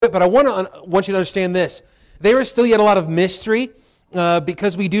But I want you to understand this. There is still yet a lot of mystery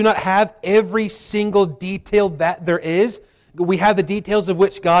because we do not have every single detail that there is. We have the details of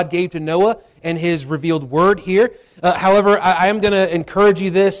which God gave to Noah and His revealed Word here. However, I am going to encourage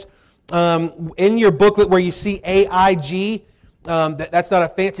you this. In your booklet where you see AIG, that's not a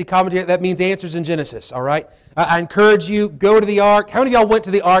fancy commentary. That means Answers in Genesis, all right? I encourage you, go to the Ark. How many of y'all went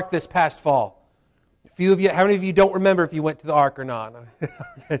to the Ark this past fall? A few of you. How many of you don't remember if you went to the Ark or not?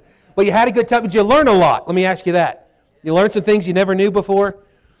 Well, you had a good time. Did you learn a lot? Let me ask you that. You learned some things you never knew before?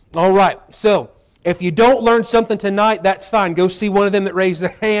 All right. So, if you don't learn something tonight, that's fine. Go see one of them that raised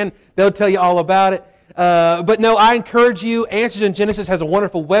their hand. They'll tell you all about it. But no, I encourage you. Answers in Genesis has a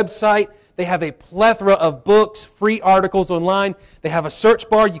wonderful website. They have a plethora of books, free articles online. They have a search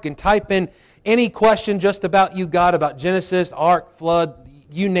bar. You can type in any question just about you got about Genesis, Ark, flood,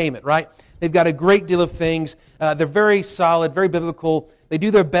 you name it, right? They've got a great deal of things. They're very solid, very biblical. They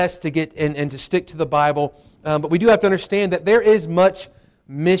do their best to get and to stick to the Bible. But we do have to understand that there is much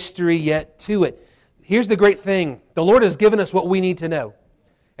mystery yet to it. Here's the great thing. The Lord has given us what we need to know.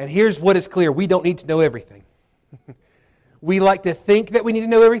 And here's what is clear. We don't need to know everything. We like to think that we need to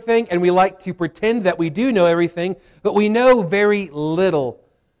know everything, and we like to pretend that we do know everything, but we know very little,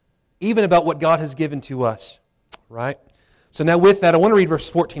 even about what God has given to us. Right? So now with that, I want to read verse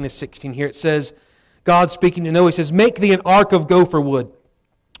 14 and 16 here. It says, God speaking to Noah, He says, Make thee an ark of gopher wood.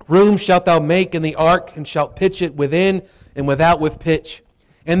 Room shalt thou make in the ark, and shalt pitch it within and without with pitch.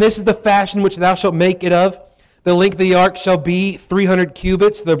 And this is the fashion which thou shalt make it of. The length of the ark shall be 300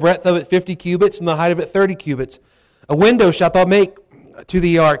 cubits, the breadth of it 50 cubits, and the height of it 30 cubits. A window shalt thou make to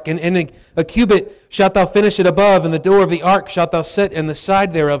the ark, and a cubit shalt thou finish it above, and the door of the ark shalt thou set in the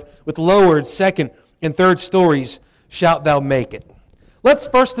side thereof, with lowered second and third stories shalt thou make it. Let's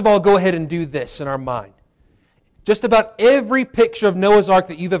first of all go ahead and do this in our mind. Just about every picture of Noah's Ark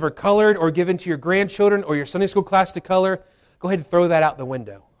that you've ever colored or given to your grandchildren or your Sunday school class to color, go ahead and throw that out the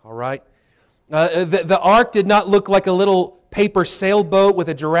window, all right? The ark did not look like a little paper sailboat with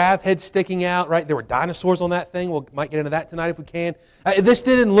a giraffe head sticking out, right? There were dinosaurs on that thing. We might get into that tonight if we can. This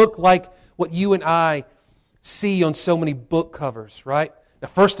didn't look like what you and I see on so many book covers, right? Now,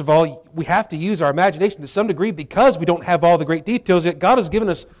 first of all, we have to use our imagination to some degree because we don't have all the great details yet. God has given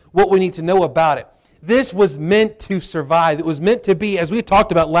us what we need to know about it. This was meant to survive. It was meant to be, as we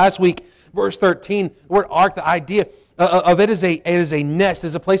talked about last week, verse 13, the word ark, the idea of it is a nest, it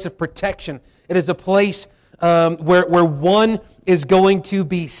is a place of protection. It is a place where one is going to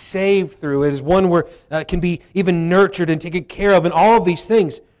be saved through. It is one where it can be even nurtured and taken care of and all of these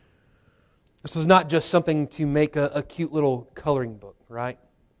things. This was not just something to make a cute little coloring book, right?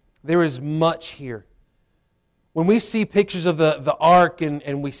 There is much here. When we see pictures of the ark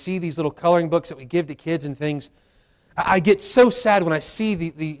and we see these little coloring books that we give to kids and things, I get so sad when I see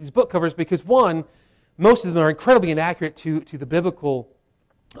these book covers because, one, most of them are incredibly inaccurate to the biblical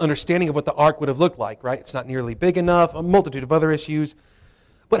understanding of what the ark would have looked like, right? It's not nearly big enough, a multitude of other issues.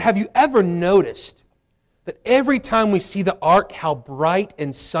 But have you ever noticed that every time we see the ark, how bright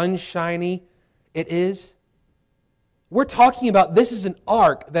and sunshiny it is? We're talking about this is an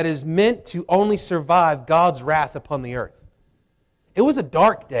ark that is meant to only survive God's wrath upon the earth. It was a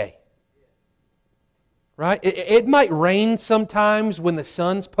dark day, right? It might rain sometimes when the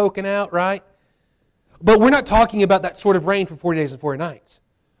sun's poking out, right? But we're not talking about that sort of rain for 40 days and 40 nights.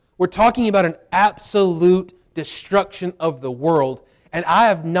 We're talking about an absolute destruction of the world. And I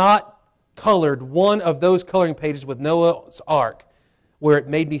have not colored one of those coloring pages with Noah's Ark where it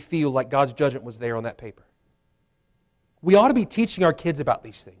made me feel like God's judgment was there on that paper. We ought to be teaching our kids about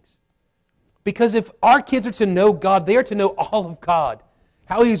these things. Because if our kids are to know God, they are to know all of God.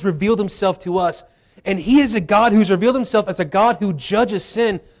 How He's revealed Himself to us. And He is a God who's revealed Himself as a God who judges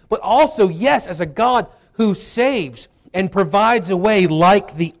sin, but also, yes, as a God who saves and provides a way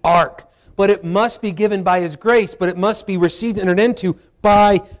like the ark. But it must be given by His grace, but it must be received and entered into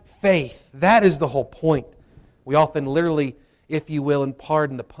by faith. That is the whole point. We often literally, if you will, and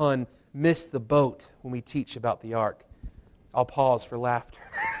pardon the pun, miss the boat when we teach about the ark. I'll pause for laughter.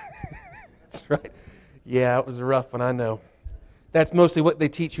 That's right. Yeah, it was a rough one, I know. That's mostly what they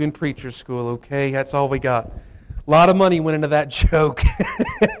teach you in preacher's school, okay? That's all we got. A lot of money went into that joke.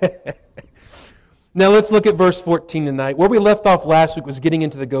 Now let's look at verse 14 tonight. Where we left off last week was getting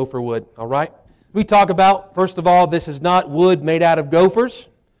into the gopher wood, all right? We talk about, first of all, this is not wood made out of gophers,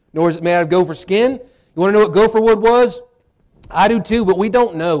 nor is it made out of gopher skin. You want to know what gopher wood was? I do too, but we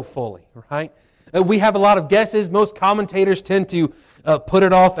don't know fully, right? We have a lot of guesses. Most commentators tend to put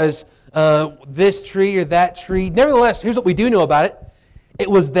it off as this tree or that tree. Nevertheless, here's what we do know about it.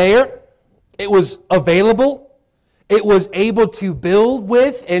 It was there. It was available. It was able to build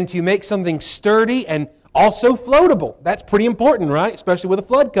with and to make something sturdy and also floatable. That's pretty important, right? Especially with a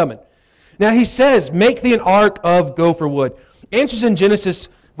flood coming. Now he says, make thee an ark of gopher wood. Answers in Genesis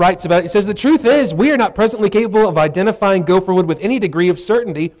writes about it. He says, the truth is, we are not presently capable of identifying gopher wood with any degree of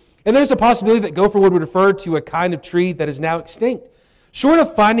certainty, and there's a possibility that gopher wood would refer to a kind of tree that is now extinct. Short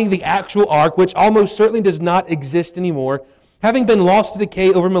of finding the actual ark, which almost certainly does not exist anymore, having been lost to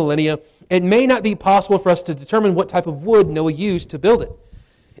decay over millennia, it may not be possible for us to determine what type of wood Noah used to build it.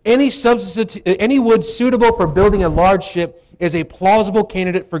 Any wood suitable for building a large ship is a plausible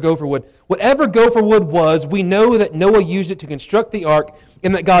candidate for gopher wood. Whatever gopher wood was, we know that Noah used it to construct the ark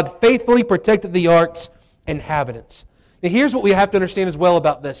and that God faithfully protected the ark's inhabitants. Now here's what we have to understand as well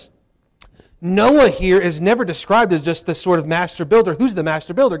about this. Noah here is never described as just this sort of master builder. Who's the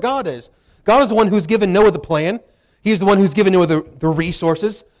master builder? God is. God is the one who's given Noah the plan. He is the one who's given Noah the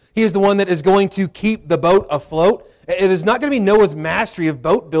resources. He is the one that is going to keep the boat afloat. It is not going to be Noah's mastery of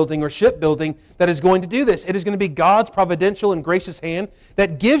boat building or ship building that is going to do this. It is going to be God's providential and gracious hand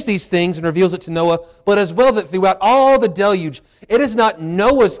that gives these things and reveals it to Noah, but as well that throughout all the deluge, it is not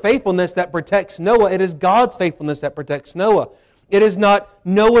Noah's faithfulness that protects Noah. It is God's faithfulness that protects Noah. It is not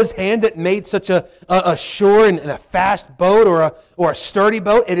Noah's hand that made such a sure and a fast boat or a sturdy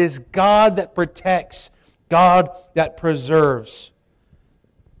boat. It is God that protects, God that preserves.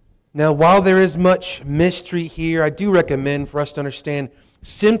 Now, while there is much mystery here, I do recommend for us to understand,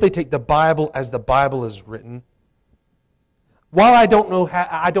 simply take the Bible as the Bible is written. While I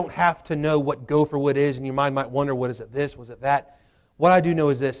don't have to know what gopher wood is, and your mind might wonder, what is it this, was it that? What I do know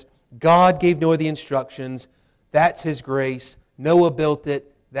is this: God gave Noah the instructions. That's His grace. Noah built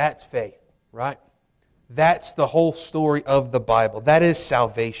it. That's faith, right? That's the whole story of the Bible. That is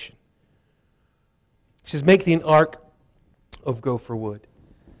salvation. He says, make thee an ark of gopher wood.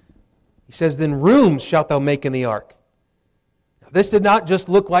 He says, then rooms shalt thou make in the ark. Now, this did not just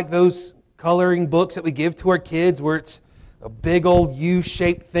look like those coloring books that we give to our kids where it's a big old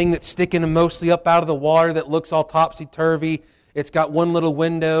U-shaped thing that's sticking mostly up out of the water that looks all topsy-turvy. It's got one little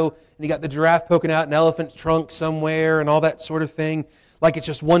window, and you got the giraffe poking out an elephant's trunk somewhere and all that sort of thing. Like it's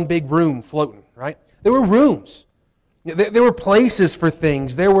just one big room floating, right? There were rooms. There were places for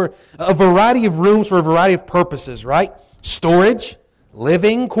things. There were a variety of rooms for a variety of purposes, right? Storage,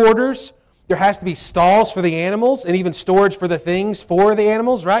 living quarters. There has to be stalls for the animals and even storage for the things for the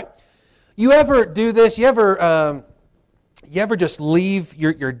animals, right? You ever do this? You ever just leave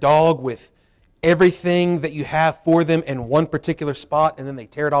your dog with everything that you have for them in one particular spot and then they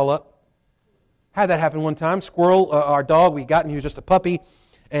tear it all up? Had that happen one time. Squirrel, our dog, we got him, he was just a puppy,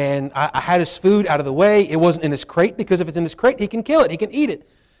 and I had his food out of the way. It wasn't in his crate, because if it's in his crate, he can kill it, he can eat it.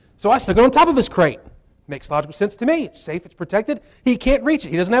 So I stuck it on top of his crate. Makes logical sense to me. It's safe, it's protected. He can't reach it.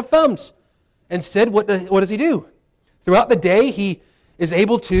 He doesn't have thumbs. Instead, what does he do? Throughout the day, he is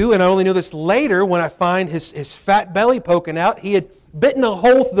able to, and I only know this later when I find his fat belly poking out, he had bitten a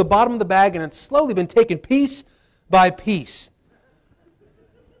hole through the bottom of the bag and had slowly been taken piece by piece.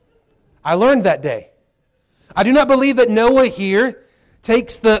 I learned that day. I do not believe that Noah here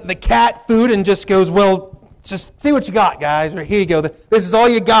takes the cat food and just goes, well, just see what you got, guys. Or here you go. This is all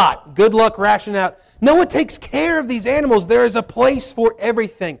you got. Good luck rationing out. Noah takes care of these animals. There is a place for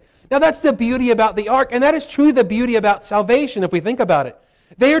everything. Now that's the beauty about the ark, and that is truly the beauty about salvation if we think about it.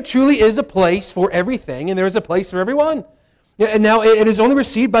 There truly is a place for everything, and there is a place for everyone. And now it is only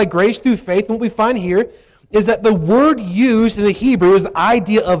received by grace through faith, and what we find here is that the word used in the Hebrew is the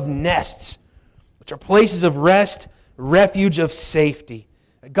idea of nests, which are places of rest, refuge of safety.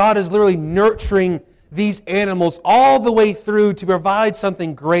 God is literally nurturing these animals all the way through to provide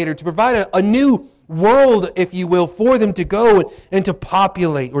something greater, to provide a new world, if you will, for them to go and to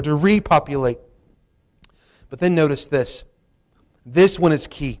populate or to repopulate. But then notice this. This one is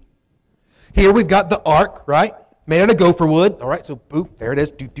key. Here we've got the ark, right? Made out of gopher wood. All right, so boop, there it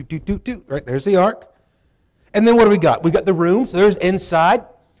is. Doot, doot, doot, doot, doot. Right, there's the ark. And then what do we got? We've got the room, so there's inside.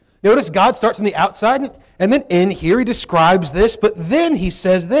 Notice God starts on the outside, and then in here he describes this, but then he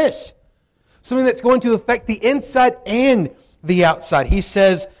says this. Something that's going to affect the inside and the outside. He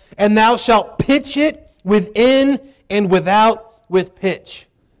says, and thou shalt pitch it within and without with pitch.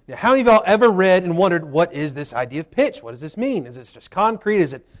 Now, how many of y'all ever read and wondered, what is this idea of pitch? What does this mean? Is this just concrete?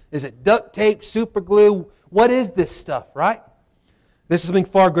 Is it duct tape, super glue? What is this stuff, right? This is something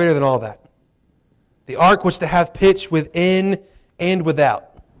far greater than all that. The ark was to have pitch within and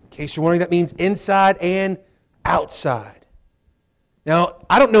without. In case you're wondering, that means inside and outside. Now,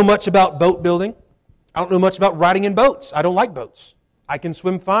 I don't know much about boat building. I don't know much about riding in boats. I don't like boats. I can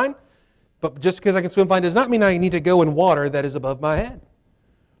swim fine, but just because I can swim fine does not mean I need to go in water that is above my head.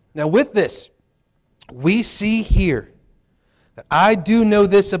 Now with this, we see here that I do know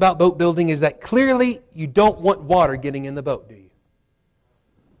this about boat building is that clearly you don't want water getting in the boat, do you?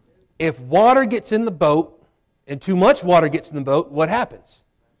 If water gets in the boat and too much water gets in the boat, what happens?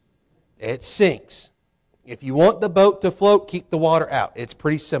 It sinks. If you want the boat to float, keep the water out. It's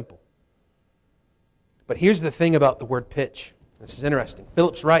pretty simple. But here's the thing about the word pitch. This is interesting.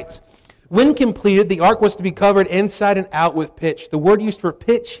 Phillips writes, when completed, the ark was to be covered inside and out with pitch. The word used for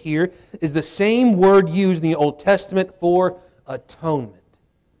pitch here is the same word used in the Old Testament for atonement.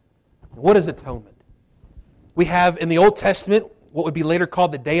 What is atonement? We have in the Old Testament what would be later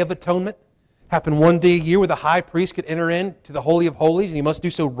called the Day of Atonement. Happened one day a year where the high priest could enter into the Holy of Holies, and he must do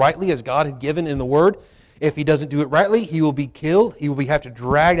so rightly as God had given in the Word. If he doesn't do it rightly, he will be killed. He will have to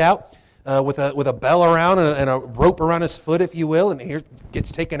drag out with a bell around and a rope around his foot, if you will, and here gets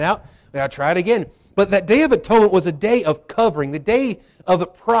taken out. We got to try it again. But that Day of Atonement was a day of covering, the day of the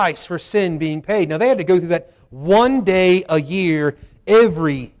price for sin being paid. Now, they had to go through that one day a year,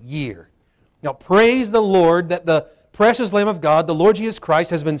 every year. Now, praise the Lord that the precious Lamb of God, the Lord Jesus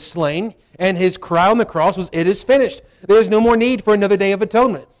Christ, has been slain, and His cry on the cross was, "It is finished." There is no more need for another Day of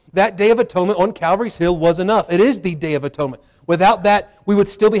Atonement. That Day of Atonement on Calvary's Hill was enough. It is the Day of Atonement. Without that, we would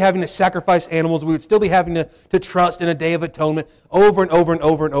still be having to sacrifice animals. We would still be having to trust in a Day of Atonement over and over and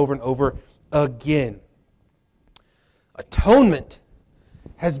over and over and over again. Atonement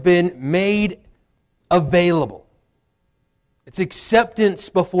has been made available. It's acceptance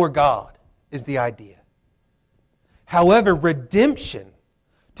before God is the idea. However, redemption,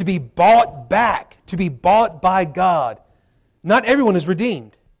 to be bought back, to be bought by God, not everyone is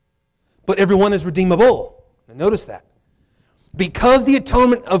redeemed, but everyone is redeemable. Now notice that. Because the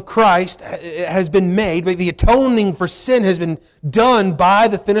atonement of Christ has been made, the atoning for sin has been done by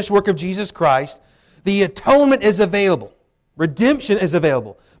the finished work of Jesus Christ, the atonement is available. Redemption is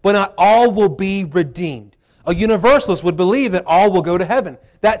available, but not all will be redeemed. A universalist would believe that all will go to heaven.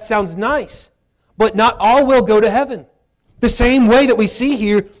 That sounds nice, but not all will go to heaven. The same way that we see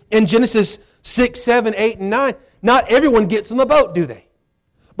here in Genesis 6, 7, 8, and 9, not everyone gets on the boat, do they?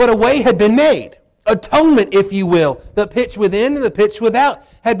 But a way had been made. Atonement, if you will, the pitch within and the pitch without,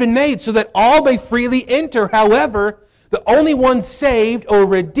 had been made so that all may freely enter. However, the only ones saved or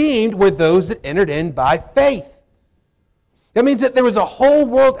redeemed were those that entered in by faith. That means that there was a whole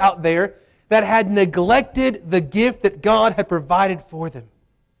world out there that had neglected the gift that God had provided for them.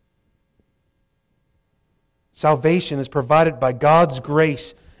 Salvation is provided by God's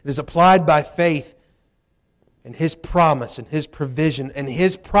grace. It is applied by faith and His promise and His provision. And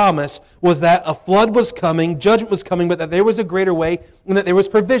His promise was that a flood was coming, judgment was coming, but that there was a greater way and that there was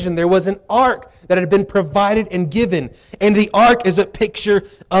provision. There was an ark that had been provided and given. And the ark is a picture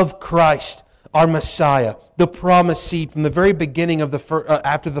of Christ, our Messiah, the promised seed from the very beginning of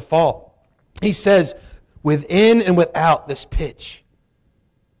after the fall. He says, within and without this pitch.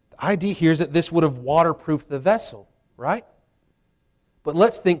 The idea here is that this would have waterproofed the vessel, right? But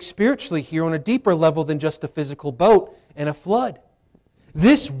let's think spiritually here on a deeper level than just a physical boat and a flood.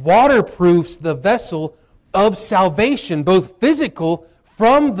 This waterproofs the vessel of salvation, both physical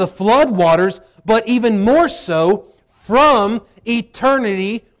from the flood waters, but even more so from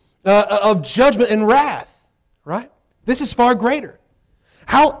eternity of judgment and wrath, right? This is far greater.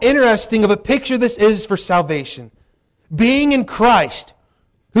 How interesting of a picture this is for salvation. Being in Christ,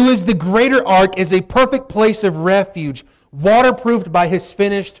 who is the greater ark, is a perfect place of refuge, waterproofed by His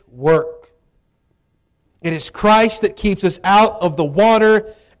finished work. It is Christ that keeps us out of the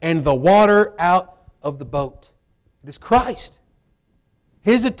water and the water out of the boat. It is Christ.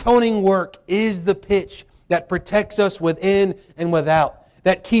 His atoning work is the pitch that protects us within and without,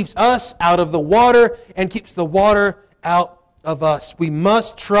 that keeps us out of the water and keeps the water out of us. We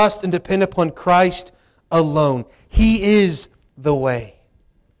must trust and depend upon Christ alone. He is the way.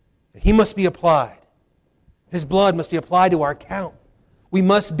 He must be applied. His blood must be applied to our account. We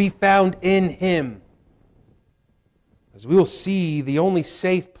must be found in Him. As we will see, the only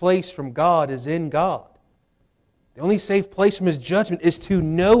safe place from God is in God. The only safe place from His judgment is to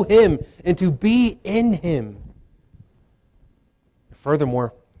know Him and to be in Him.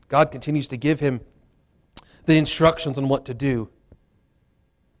 Furthermore, God continues to give him the instructions on what to do.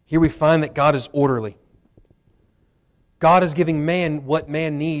 Here we find that God is orderly. God is giving man what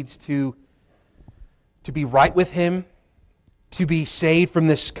man needs to be right with Him, to be saved from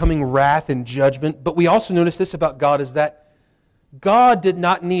this coming wrath and judgment. But we also notice this about God, is that God did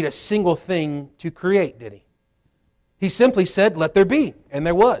not need a single thing to create, did He? He simply said, "Let there be," and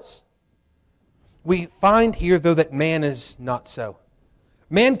there was. We find here, though, that man is not so.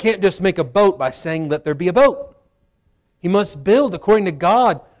 Man can't just make a boat by saying, "Let there be a boat." He must build, according to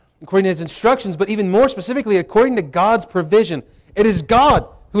God, according to His instructions, but even more specifically, according to God's provision. It is God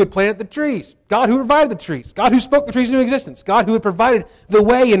who had planted the trees, God who provided the trees, God who spoke the trees into existence, God who had provided the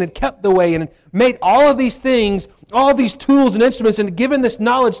way and had kept the way and had made all of these things, all of these tools and instruments, and had given this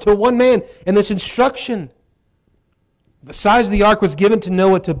knowledge to one man and this instruction. The size of the ark was given to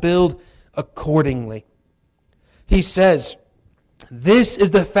Noah to build accordingly. He says, "This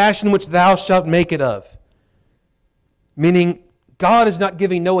is the fashion which thou shalt make it of." Meaning, God is not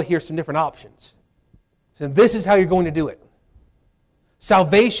giving Noah here some different options. So this is how you're going to do it.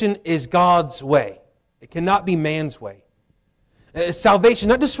 Salvation is God's way. It cannot be man's way. Salvation,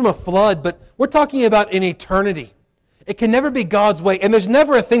 not just from a flood, but we're talking about in eternity. It can never be God's way. And there's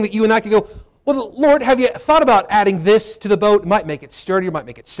never a thing that you and I can go, "Well, Lord, have you thought about adding this to the boat? It might make it sturdier, might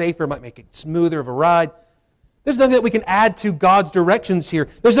make it safer, might make it smoother of a ride." There's nothing that we can add to God's directions here.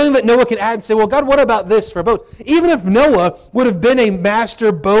 There's nothing that Noah can add and say, "Well, God, what about this for a boat?" Even if Noah would have been a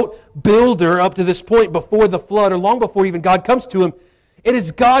master boat builder up to this point before the flood or long before even God comes to him, it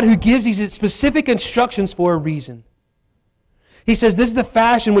is God who gives these specific instructions for a reason. He says, "This is the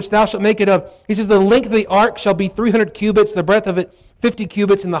fashion which thou shalt make it of." He says, "The length of the ark shall be 300 cubits, the breadth of it 50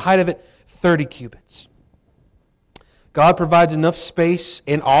 cubits, and the height of it 30 cubits. God provides enough space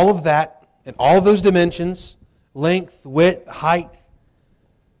in all of that, in all of those dimensions, length, width, height.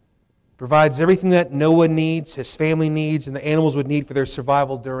 Provides everything that Noah needs, his family needs, and the animals would need for their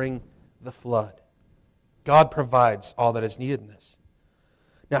survival during the flood. God provides all that is needed in this.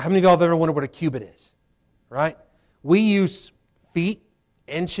 Now, how many of y'all have ever wondered what a cubit is? Right? We use feet,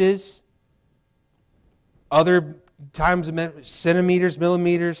 inches, other times of centimeters,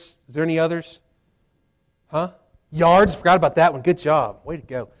 millimeters. Is there any others? Huh? Yards. Forgot about that one. Good job. Way to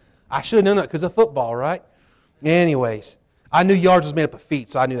go. I should have known that because of football, right? Anyways, I knew yards was made up of feet,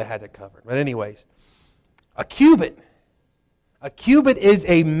 so I knew that had that covered. But anyways, a cubit. A cubit is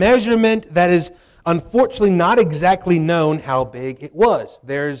a measurement that is unfortunately not exactly known how big it was.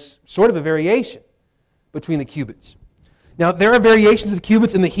 There's sort of a variation between the cubits. Now, there are variations of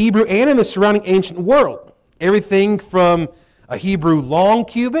cubits in the Hebrew and in the surrounding ancient world. Everything from a Hebrew long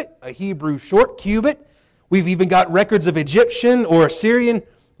cubit, a Hebrew short cubit. We've even got records of Egyptian or Assyrian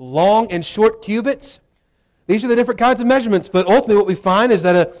long and short cubits. These are the different kinds of measurements, but ultimately what we find is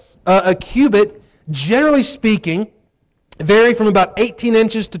that a cubit, generally speaking, vary from about 18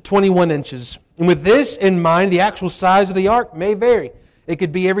 inches to 21 inches. And with this in mind, the actual size of the ark may vary. It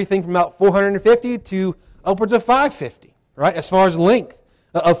could be everything from about 450 to upwards of 550, right? As far as length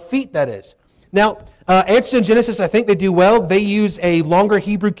of feet, that is. Now, Answers in Genesis, I think they do well. They use a longer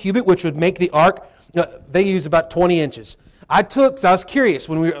Hebrew cubit, which would make the ark, they use about 20 inches. I was curious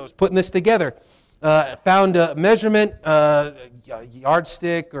when I was putting this together. Found a measurement, a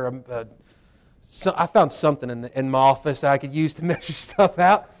yardstick, or I found something in my office that I could use to measure stuff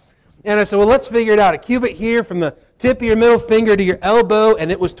out. And I said, well, let's figure it out. A cubit here from the tip of your middle finger to your elbow,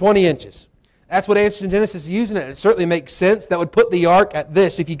 and it was 20 inches. That's what Answers in Genesis is using it. It certainly makes sense. That would put the ark at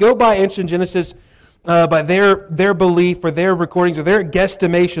this. If you go by Answers in Genesis, by their belief or their recordings or their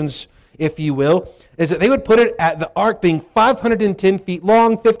guesstimations, if you will, is that they would put it at the ark being 510 feet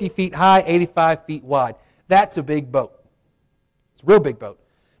long, 50 feet high, 85 feet wide. That's a big boat. It's a real big boat.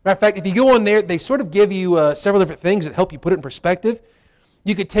 Matter of fact, if you go on there, they sort of give you several different things that help you put it in perspective.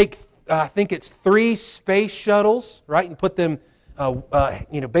 You could take, I think it's 3 space shuttles, right, and put them,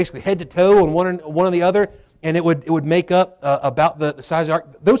 basically head to toe on one or the other, and it would make up about the size of the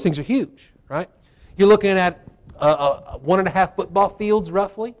ark. Those things are huge, right? You're looking at 1.5 football fields,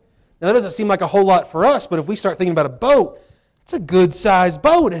 roughly. Now, that doesn't seem like a whole lot for us, but if we start thinking about a boat, it's a good-sized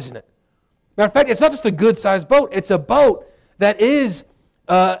boat, isn't it? Matter of fact, it's not just a good-sized boat. It's a boat that is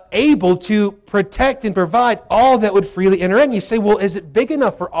able to protect and provide all that would freely enter in. You say, well, is it big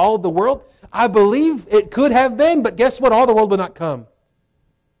enough for all the world? I believe it could have been, but guess what? All the world would not come.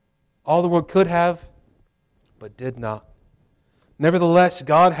 All the world could have, but did not. Nevertheless,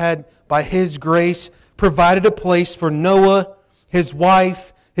 God had, by His grace, provided a place for Noah, his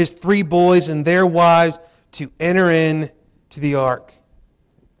wife, his 3 boys, and their wives to enter in to the ark.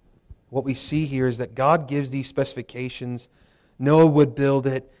 What we see here is that God gives these specifications. Noah would build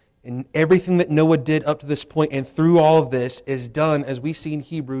it, and everything that Noah did up to this point and through all of this is done, as we see in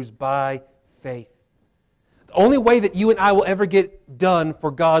Hebrews, by faith. The only way that you and I will ever get done for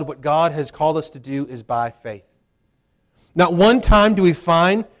God what God has called us to do is by faith. Not one time do we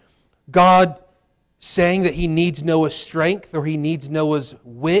find God saying that He needs Noah's strength or He needs Noah's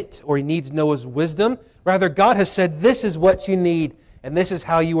wit or He needs Noah's wisdom. Rather, God has said, this is what you need and this is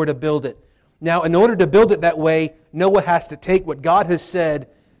how you are to build it. Now, in order to build it that way, Noah has to take what God has said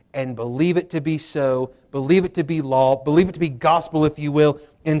and believe it to be so, believe it to be law, believe it to be gospel, if you will,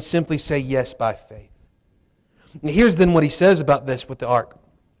 and simply say yes by faith. And here's then what he says about this with the ark.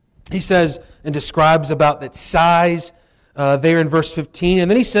 He says and describes about its size there in verse 15. And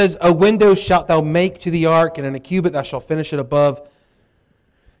then he says, a window shalt thou make to the ark, and in a cubit thou shalt finish it above.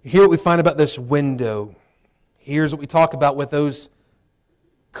 Here what we find about this window. Here's what we talk about with those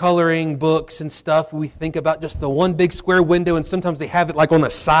coloring books and stuff. We think about just the one big square window, and sometimes they have it like on the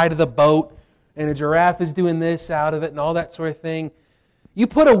side of the boat, and a giraffe is doing this out of it and all that sort of thing. You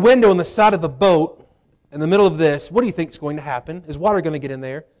put a window on the side of a boat in the middle of this, what do you think is going to happen? Is water going to get in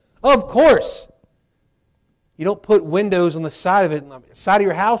there? Of course. You don't put windows on the side of it. Side of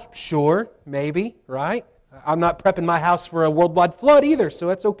your house? Sure, maybe, right? I'm not prepping my house for a worldwide flood either, so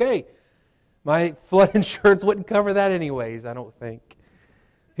that's okay. My flood insurance wouldn't cover that anyways, I don't think.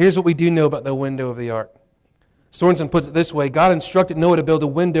 Here's what we do know about the window of the ark. Sorensen puts it this way: God instructed Noah to build a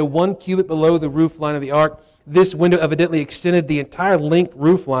window 1 cubit below the roof line of the ark. This window evidently extended the entire length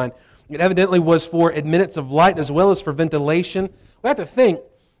roof line. It evidently was for admittance of light as well as for ventilation. We have to think,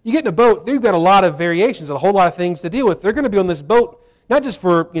 you get in a boat, you've got a lot of variations, a whole lot of things to deal with. They're going to be on this boat, not just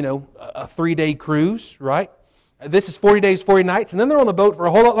for, a 3-day cruise, right? This is 40 days, 40 nights, and then they're on the boat for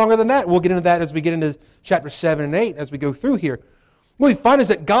a whole lot longer than that. We'll get into that as we get into chapter 7 and 8 as we go through here. What we find is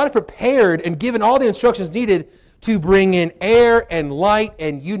that God had prepared and given all the instructions needed to bring in air and light,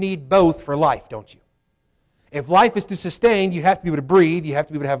 and you need both for life, don't you? If life is to sustain, you have to be able to breathe, you have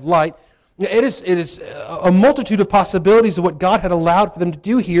to be able to have light. It is a multitude of possibilities of what God had allowed for them to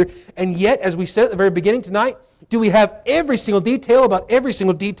do here, and yet, as we said at the very beginning tonight, do we have every single detail about every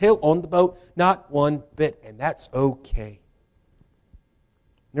single detail on the boat? Not one bit, and that's okay.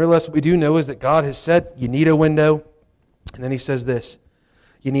 Nevertheless, what we do know is that God has said, you need a window, and then He says this: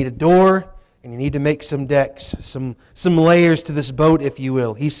 you need a door, and you need to make some decks, some layers to this boat, if you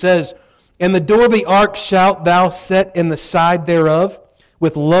will. He says, and the door of the ark shalt thou set in the side thereof,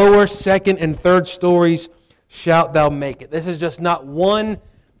 with lower, second, and third stories shalt thou make it. This is just not one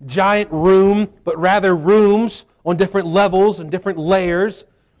giant room, but rather rooms on different levels and different layers.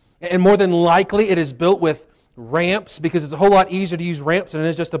 And more than likely, it is built with ramps, because it's a whole lot easier to use ramps than it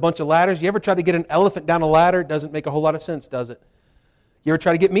is just a bunch of ladders. You ever try to get an elephant down a ladder? It doesn't make a whole lot of sense, does it? You ever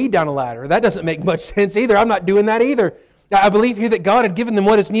try to get me down a ladder? That doesn't make much sense either. I'm not doing that either. Now, I believe here that God had given them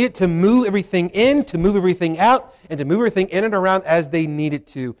what is needed to move everything in, to move everything out, and to move everything in and around as they needed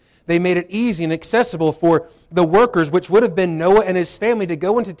to. They made it easy and accessible for the workers, which would have been Noah and his family, to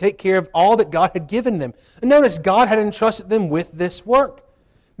go and to take care of all that God had given them. And notice, God had entrusted them with this work.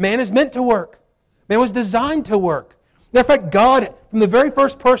 Man is meant to work. Man was designed to work. Matter of fact, God, from the very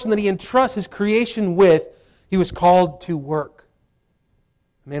first person that He entrusts His creation with, He was called to work.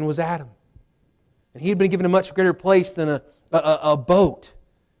 Man was Adam. And he had been given a much greater place than a boat.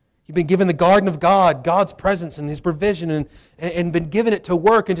 He'd been given the garden of God, God's presence and His provision, and been given it to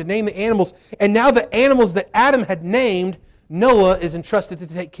work and to name the animals. And now the animals that Adam had named, Noah is entrusted to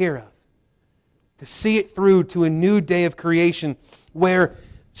take care of. To see it through to a new day of creation where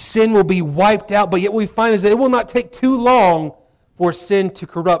sin will be wiped out. But yet what we find is that it will not take too long for sin to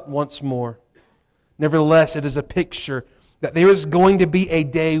corrupt once more. Nevertheless, it is a picture that there is going to be a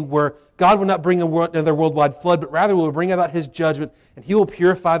day where God will not bring another worldwide flood, but rather will bring about His judgment, and He will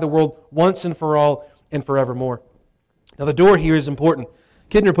purify the world once and for all and forevermore. Now the door here is important.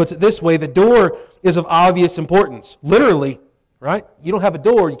 Kidner puts it this way: the door is of obvious importance. Literally, right? You don't have a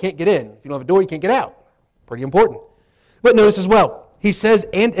door, you can't get in. If you don't have a door, you can't get out. Pretty important. But notice as well, he says,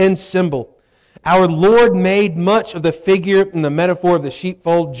 and in symbol. Our Lord made much of the figure and the metaphor of the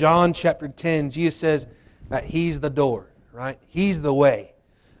sheepfold. John chapter 10, Jesus says that He's the door. Right? He's the way.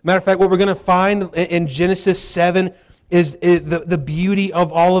 Matter of fact, what we're going to find in Genesis 7 is the beauty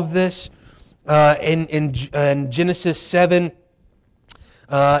of all of this. In Genesis 7,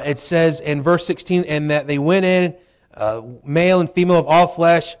 it says in verse 16, and that they went in, male and female of all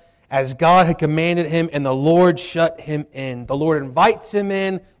flesh, as God had commanded him, and the Lord shut him in. The Lord invites him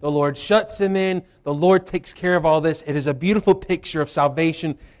in. The Lord shuts him in. The Lord takes care of all this. It is a beautiful picture of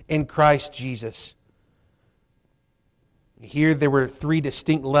salvation in Christ Jesus. Here there were 3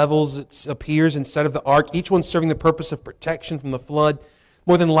 distinct levels, it appears, inside of the ark, each one serving the purpose of protection from the flood.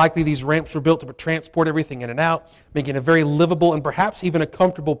 More than likely, these ramps were built to transport everything in and out, making it a very livable and perhaps even a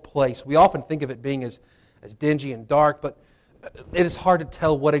comfortable place. We often think of it being as dingy and dark, but it is hard to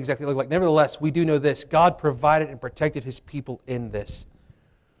tell what exactly it looked like. Nevertheless, we do know this: God provided and protected His people in this.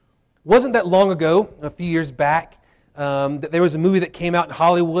 Wasn't that long ago, a few years back, that there was a movie that came out in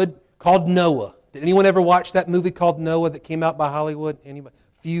Hollywood called Noah. Did anyone ever watch that movie called Noah that came out by Hollywood? Anybody?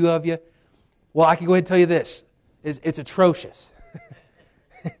 A few of you? Well, I can go ahead and tell you this. It's atrocious.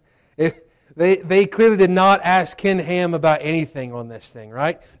 They clearly did not ask Ken Ham about anything on this thing,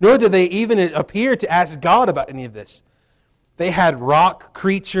 right? Nor did they even appear to ask God about any of this. They had rock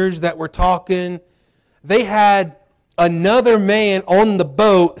creatures that were talking. They had another man on the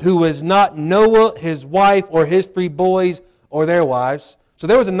boat who was not Noah, his wife, or his 3 boys, or their wives. So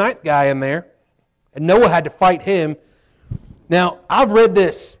there was a 9th guy in there, and Noah had to fight him. Now, I've read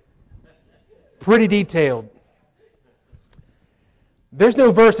this pretty detailed. There's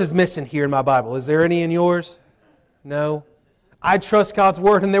no verses missing here in my Bible. Is there any in yours? No. I trust God's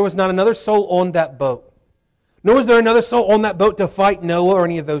Word, and there was not another soul on that boat. Nor was there another soul on that boat to fight Noah or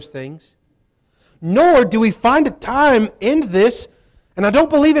any of those things. Nor do we find a time in this, and I don't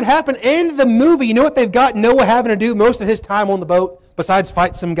believe it happened in the movie. You know what they've got Noah having to do most of his time on the boat, besides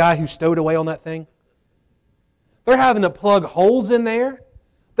fight some guy who stowed away on that thing? They're having to plug holes in there.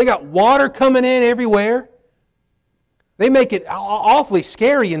 They got water coming in everywhere. They make it awfully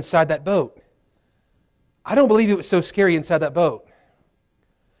scary inside that boat. I don't believe it was so scary inside that boat.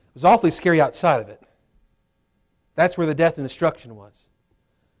 It was awfully scary outside of it. That's where the death and destruction was.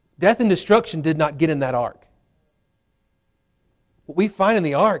 Death and destruction did not get in that ark. What we find in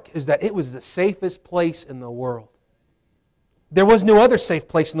the ark is that it was the safest place in the world. There was no other safe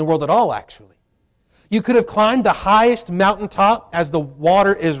place in the world at all, actually. You could have climbed the highest mountaintop as the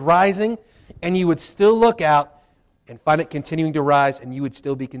water is rising, and you would still look out and find it continuing to rise, and you would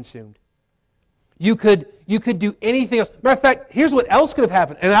still be consumed. You could do anything else. Matter of fact, here's what else could have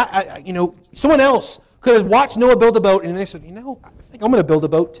happened. And someone else could have watched Noah build a boat, and they said, I think I'm going to build a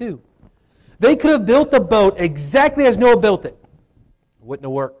boat too. They could have built the boat exactly as Noah built it. It wouldn't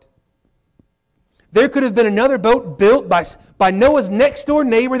have worked. There could have been another boat built by Noah's next door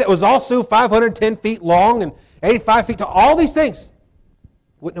neighbor that was also 510 feet long and 85 feet tall. All these things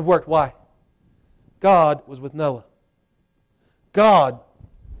wouldn't have worked. Why? God was with Noah. God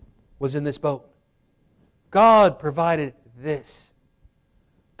was in this boat. God provided this.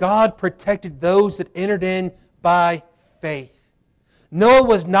 God protected those that entered in by faith. Noah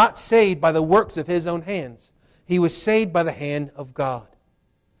was not saved by the works of his own hands. He was saved by the hand of God,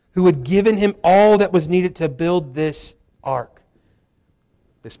 who had given him all that was needed to build this ark,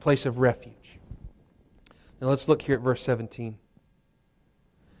 this place of refuge. Now let's look here at verse 17.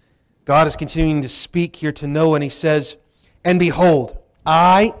 God is continuing to speak here to Noah, and He says, "And behold,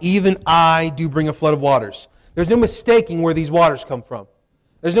 I, even I, do bring a flood of waters." There's no mistaking where these waters come from.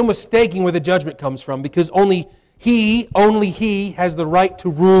 There's no mistaking where the judgment comes from, because only He has the right to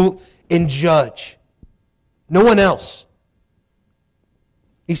rule and judge. No one else.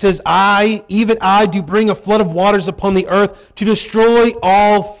 He says, I, even I, do bring a flood of waters upon the earth to destroy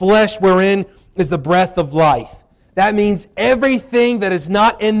all flesh wherein is the breath of life. That means everything that is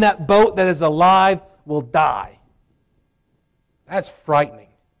not in that boat that is alive will die. That's frightening.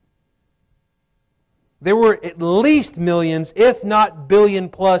 There were at least millions, if not billion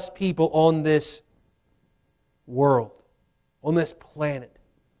plus people on this world, on this planet.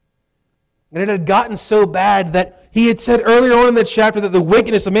 And it had gotten so bad that He had said earlier on in that chapter that the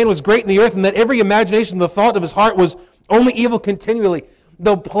wickedness of man was great in the earth, and that every imagination, the thought of his heart was only evil continually.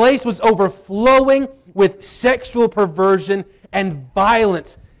 The place was overflowing with sexual perversion and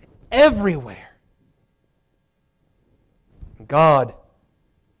violence everywhere. God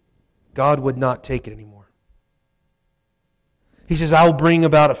would not take it anymore. He says, I will bring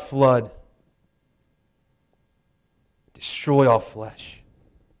about a flood, destroy all flesh.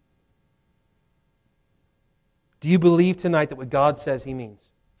 Do you believe tonight that what God says He means?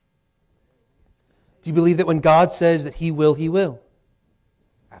 Do you believe that when God says that He will, He will?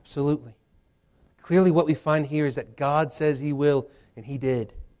 Absolutely. Clearly what we find here is that God says He will, and He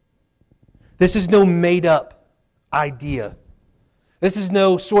did. This is no made-up idea. This is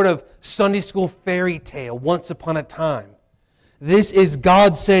no sort of Sunday school fairy tale, once upon a time. This is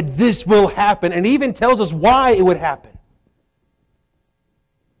God said this will happen, and He even tells us why it would happen.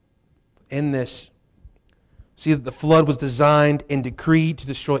 In this, see that the flood was designed and decreed to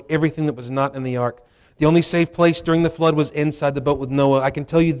destroy everything that was not in the ark. The only safe place during the flood was inside the boat with Noah. I can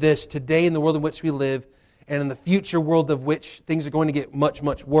tell you this, today in the world in which we live, and in the future world of which things are going to get much,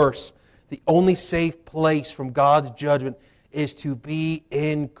 much worse, the only safe place from God's judgment is to be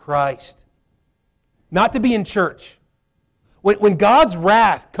in Christ. Not to be in church. When God's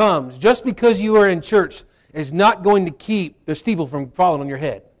wrath comes, just because you are in church is not going to keep the steeple from falling on your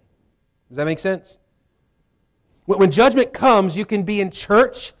head. Does that make sense? When judgment comes, you can be in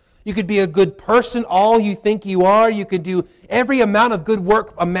church, you could be a good person, all you think you are, you could do every amount of good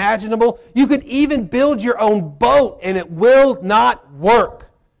work imaginable, you could even build your own boat, and it will not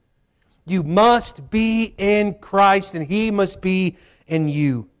work. You must be in Christ, and He must be in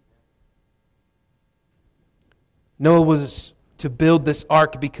you. Noah was to build this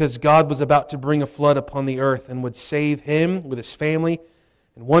ark because God was about to bring a flood upon the earth and would save him with his family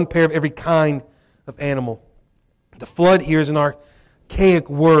and one pair of every kind of animal. The flood here is an archaic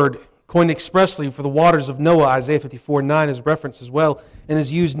word coined expressly for the waters of Noah. Isaiah 54:9 is referenced as well and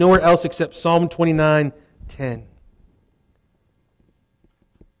is used nowhere else except Psalm 29:10.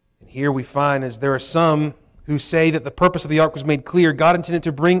 And here we find as there are some who say that the purpose of the ark was made clear. God intended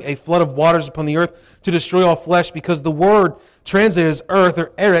to bring a flood of waters upon the earth to destroy all flesh because the word translated as earth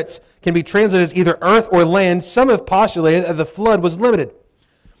or eretz can be translated as either earth or land. Some have postulated that the flood was limited.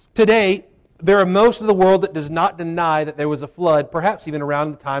 Today, there are most of the world that does not deny that there was a flood, perhaps even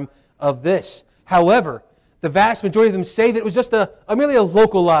around the time of this. However, the vast majority of them say that it was just merely a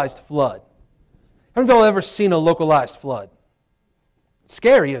localized flood. Haven't you all ever seen a localized flood? It's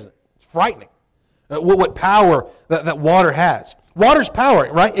scary, isn't it? It's frightening. What power that water has. Water's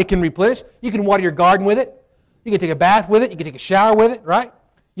power, right? It can replenish. You can water your garden with it. You can take a bath with it. You can take a shower with it, right?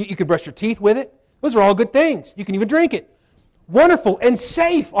 You can brush your teeth with it. Those are all good things. You can even drink it. Wonderful and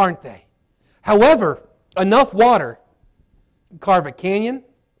safe, aren't they? However, enough water can carve a canyon.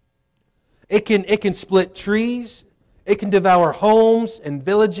 It can split trees. It can devour homes and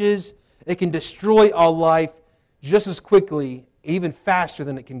villages. It can destroy all life just as quickly, even faster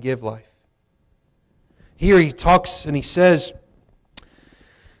than it can give life. Here he talks and he says,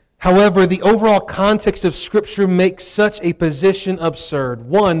 however, the overall context of Scripture makes such a position absurd.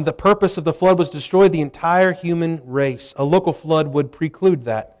 One, the purpose of the flood was to destroy the entire human race. A local flood would preclude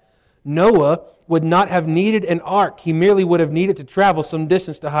that. Noah would not have needed an ark. He merely would have needed to travel some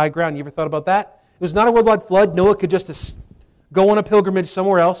distance to high ground. You ever thought about that? It was not a worldwide flood. Noah could just go on a pilgrimage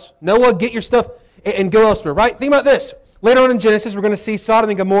somewhere else. Noah, get your stuff and go elsewhere, right? Think about this. Later on in Genesis, we're going to see Sodom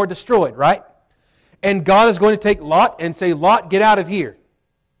and Gomorrah destroyed, right? And God is going to take Lot and say, Lot, get out of here.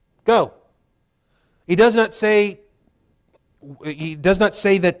 Go. He does not say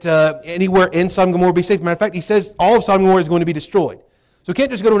that anywhere in Sodom and Gomorrah will be safe. Matter of fact, he says all of Sodom and Gomorrah is going to be destroyed. So you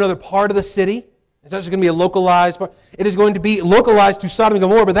can't just go to another part of the city. It's not just going to be a localized part. It is going to be localized to Sodom and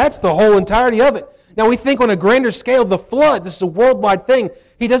Gomorrah, but that's the whole entirety of it. Now we think on a grander scale, the flood, this is a worldwide thing.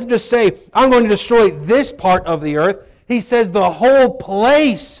 He doesn't just say, I'm going to destroy this part of the earth. He says the whole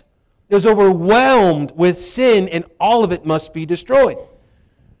place is overwhelmed with sin and all of it must be destroyed.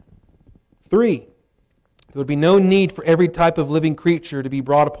 3, there would be no need for every type of living creature to be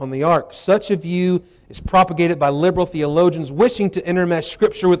brought upon the ark. Such a view is propagated by liberal theologians wishing to intermesh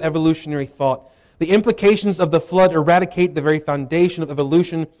Scripture with evolutionary thought. The implications of the flood eradicate the very foundation of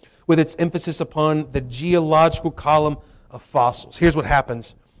evolution with its emphasis upon the geological column of fossils. Here's what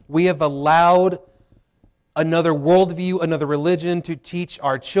happens. We have allowed another worldview, another religion to teach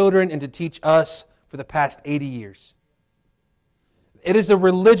our children and to teach us for the past 80 years. It is a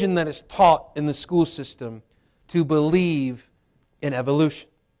religion that is taught in the school system to believe in evolution.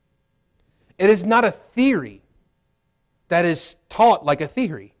 It is not a theory that is taught like a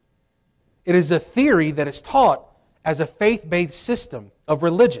theory. It is a theory that is taught as a faith-based system of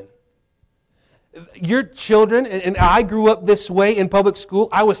religion. Your children, and I grew up this way in public school,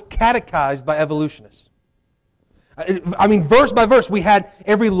 I was catechized by evolutionists. I mean, verse by verse, we had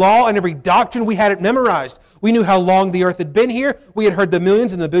every law and every doctrine, we had it memorized. We knew how long the earth had been here. We had heard the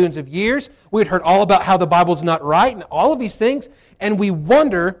millions and the billions of years. We had heard all about how the Bible's not right and all of these things. And we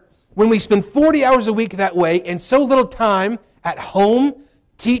wonder, when we spend 40 hours a week that way and so little time at home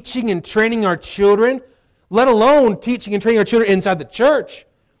teaching and training our children, let alone teaching and training our children inside the church,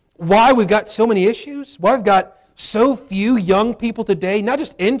 why we've got so many issues, why we've got so few young people today, not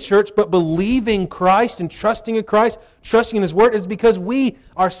just in church, but believing Christ and trusting in Christ, trusting in His Word, is because we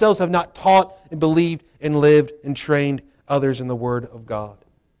ourselves have not taught and believed and lived and trained others in the Word of God.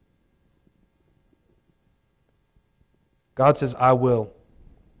 God says, I will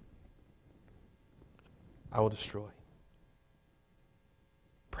destroy.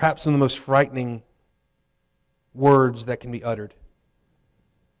 Perhaps some of the most frightening words that can be uttered.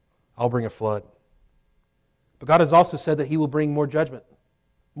 I'll bring a flood. But God has also said that He will bring more judgment.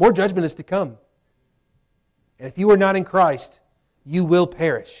 More judgment is to come. And if you are not in Christ, you will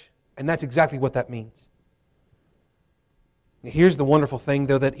perish. And that's exactly what that means. Here's the wonderful thing,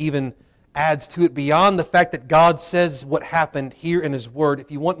 though, that even adds to it beyond the fact that God says what happened here in His Word. If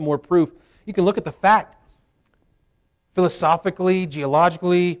you want more proof, you can look at the fact. Philosophically,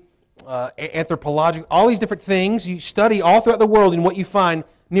 geologically, anthropologically, all these different things, you study all throughout the world, and what you find,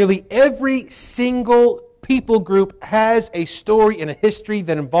 nearly every single people group has a story and a history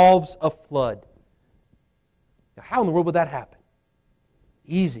that involves a flood. Now, how in the world would that happen?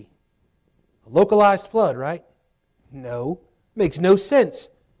 Easy. A localized flood, right? No. Makes no sense.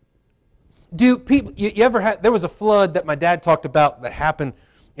 Do people, you ever had, there was a flood that my dad talked about that happened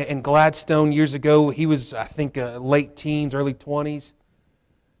in Gladstone years ago. He was, I think, late teens, early 20s.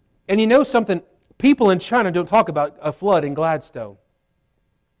 And you know something? People in China don't talk about a flood in Gladstone.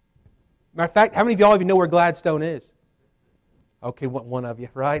 Matter of fact, how many of y'all even know where Gladstone is? Okay, one of you,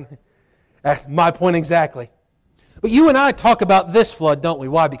 right? My point exactly. But you and I talk about this flood, don't we?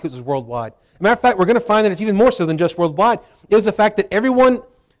 Why? Because it's worldwide. Matter of fact, we're going to find that it's even more so than just worldwide. It was the fact that everyone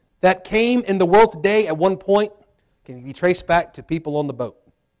that came in the world today at one point can be traced back to people on the boat.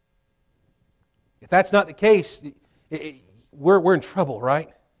 If that's not the case, we're in trouble, right?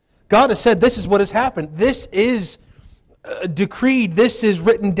 God has said this is what has happened. This is decreed. This is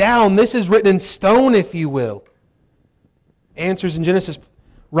written down. This is written in stone, if you will. Answers in Genesis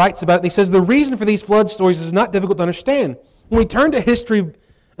writes about it. He says the reason for these flood stories is not difficult to understand. When we turn to history,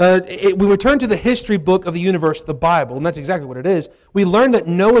 we return to the history book of the universe, the Bible, and that's exactly what it is. We learn that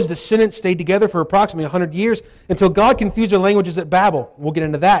Noah's descendants stayed together for approximately 100 years until God confused their languages at Babel. We'll get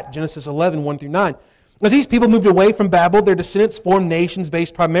into that, Genesis 11, 1 through 9. As these people moved away from Babel, their descendants formed nations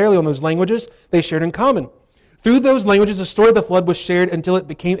based primarily on those languages they shared in common. Through those languages, the story of the flood was shared until it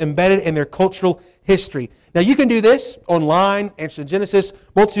became embedded in their cultural history. Now, you can do this online, Ancient Genesis,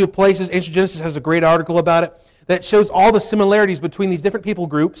 multitude of places. Ancient Genesis has a great article about it that shows all the similarities between these different people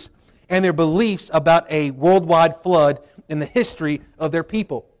groups and their beliefs about a worldwide flood in the history of their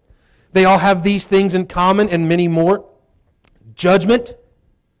people. They all have these things in common and many more. Judgment.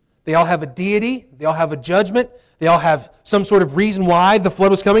 They all have a deity. They all have a judgment. They all have some sort of reason why the flood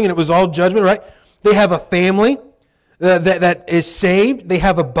was coming, and it was all judgment, right? They have a family that is saved. They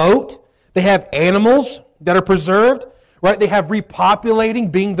have a boat. They have animals that are preserved, right? They have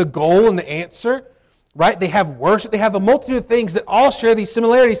repopulating being the goal and the answer, right? They have worship. They have a multitude of things that all share these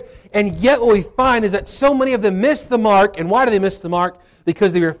similarities, and yet what we find is that so many of them miss the mark. And why do they miss the mark?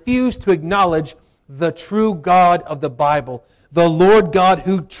 Because they refuse to acknowledge the true God of the Bible, the Lord God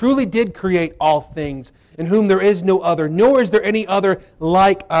who truly did create all things, in whom there is no other, nor is there any other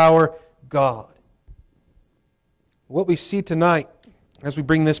like our God. What we see tonight, as we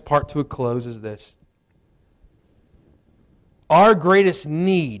bring this part to a close, is this. Our greatest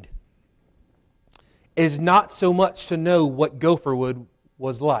need is not so much to know what Gopherwood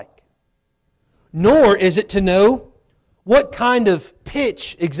was like, nor is it to know what kind of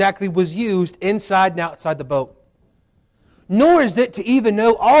pitch exactly was used inside and outside the boat. Nor is it to even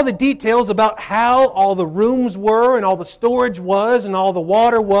know all the details about how all the rooms were and all the storage was and all the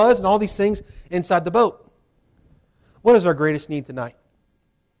water was and all these things inside the boat. What is our greatest need tonight?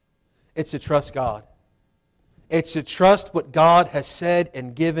 It's to trust God. It's to trust what God has said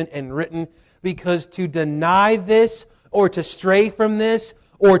and given and written, because to deny this or to stray from this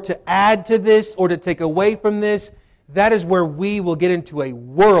or to add to this or to take away from this, that is where we will get into a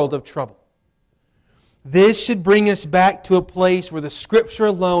world of trouble. This should bring us back to a place where the Scripture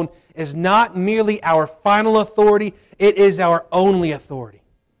alone is not merely our final authority, it is our only authority.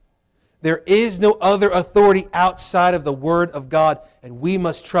 There is no other authority outside of the Word of God, and we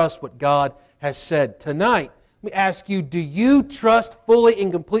must trust what God has said. Tonight, let me ask you, do you trust fully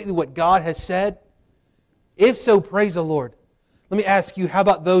and completely what God has said? If so, praise the Lord. Let me ask you, how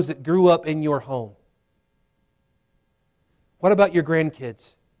about those that grew up in your home? What about your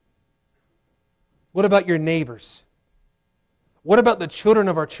grandkids? What about your neighbors? What about the children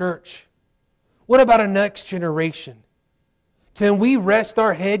of our church? What about our next generation? Can we rest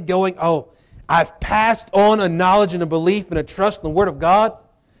our head going, oh, I've passed on a knowledge and a belief and a trust in the Word of God?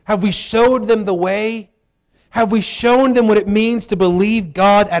 Have we showed them the way? Have we shown them what it means to believe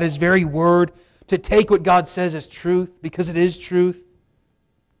God at His very Word, to take what God says as truth, because it is truth?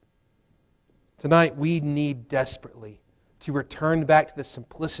 Tonight, we need desperately to return back to the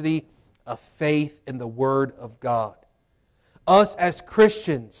simplicity of faith in the Word of God. Us as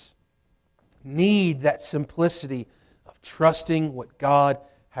Christians need that simplicity of trusting what God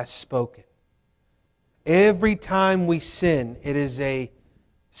has spoken. Every time we sin, it is a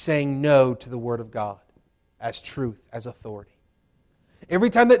saying no to the Word of God as truth, as authority. Every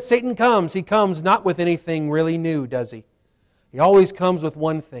time that Satan comes, he comes not with anything really new, does he? He always comes with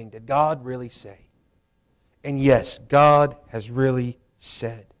one thing. Did God really say? And yes, God has really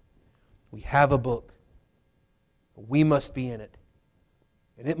said. We have a book. We must be in it.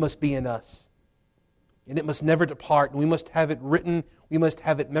 And it must be in us. And it must never depart. And we must have it written. We must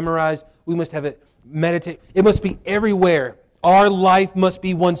have it memorized. We must have it meditated. It must be everywhere. Our life must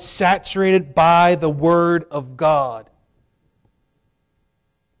be one saturated by the Word of God.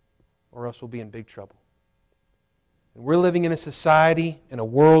 Or else we'll be in big trouble. And we're living in a society, in a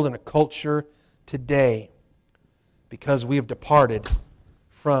world, in a culture today because we have departed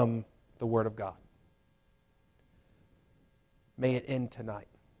from the Word of God. May it end tonight.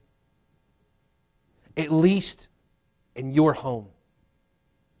 At least in your home.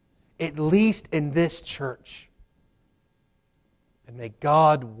 At least in this church. And may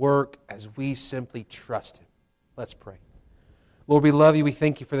God work as we simply trust Him. Let's pray. Lord, we love You. We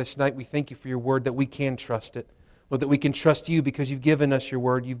thank You for this night. We thank You for Your Word, that we can trust it. Lord, that we can trust You because You've given us Your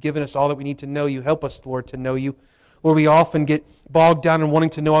Word. You've given us all that we need to know You. Help us, Lord, to know You. Lord, we often get bogged down in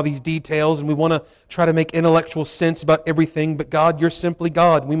wanting to know all these details, and we want to try to make intellectual sense about everything. But God, You're simply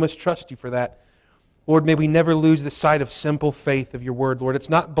God. We must trust You for that. Lord, may we never lose the sight of simple faith of Your Word, Lord. It's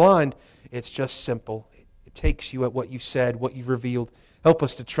not blind. It's just simple. It takes You at what You've said, what You've revealed. Help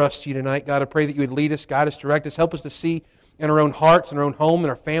us to trust You tonight. God, I pray that You would lead us, guide us, direct us. Help us to see in our own hearts, in our own home, in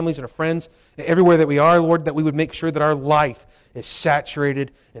our families, and our friends, everywhere that we are, Lord, that we would make sure that our life is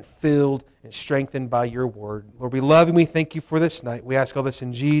saturated and filled and strengthened by Your Word. Lord, we love You and we thank You for this night. We ask all this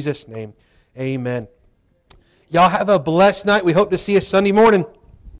in Jesus' name. Amen. Y'all have a blessed night. We hope to see you Sunday morning.